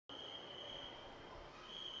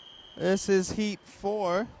This is heat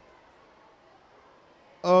 4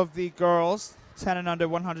 of the girls 10 and under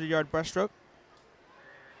 100-yard breaststroke.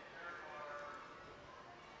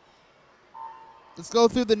 Let's go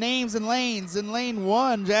through the names and lanes. In lane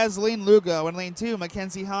 1, Jasleen Lugo. In lane 2,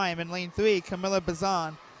 Mackenzie Heim. In lane 3, Camilla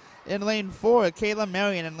Bazan. In lane 4, Kayla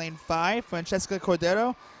Marion. In lane 5, Francesca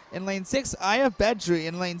Cordero. In lane 6, Aya Bedry.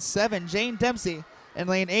 In lane 7, Jane Dempsey. In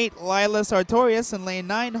lane 8, Lila Sartorius. In lane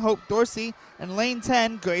 9, Hope Dorsey. In lane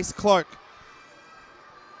 10, Grace Clark.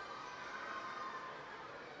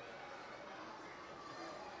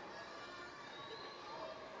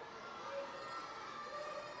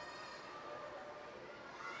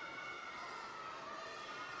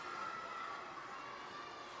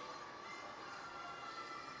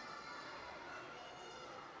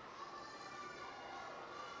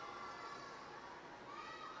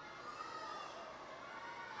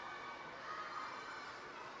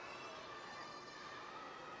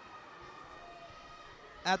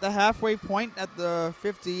 At the halfway point, at the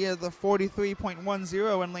 50, the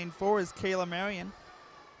 43.10 in lane 4 is Kayla Marion.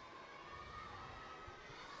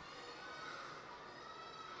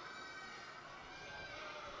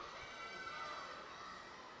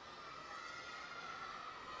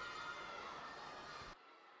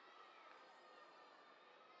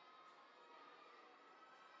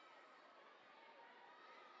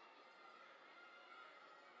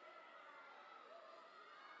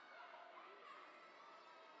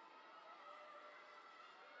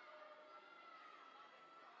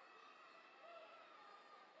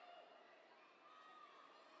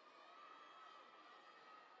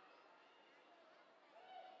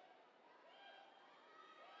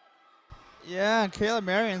 Yeah, Kayla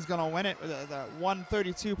Marion's going to win it with the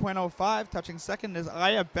 132.05. Touching second is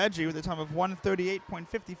Aya Bedry with a time of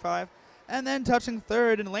 138.55. And then touching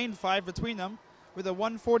third in lane 5 between them with a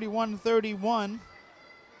 141.31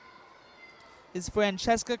 is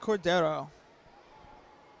Francesca Cordero.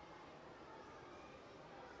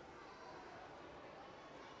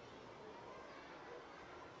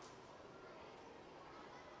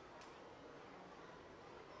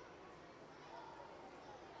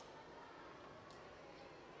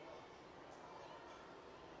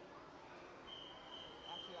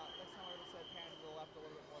 Actually, next time I would have said pan to the left a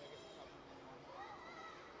little bit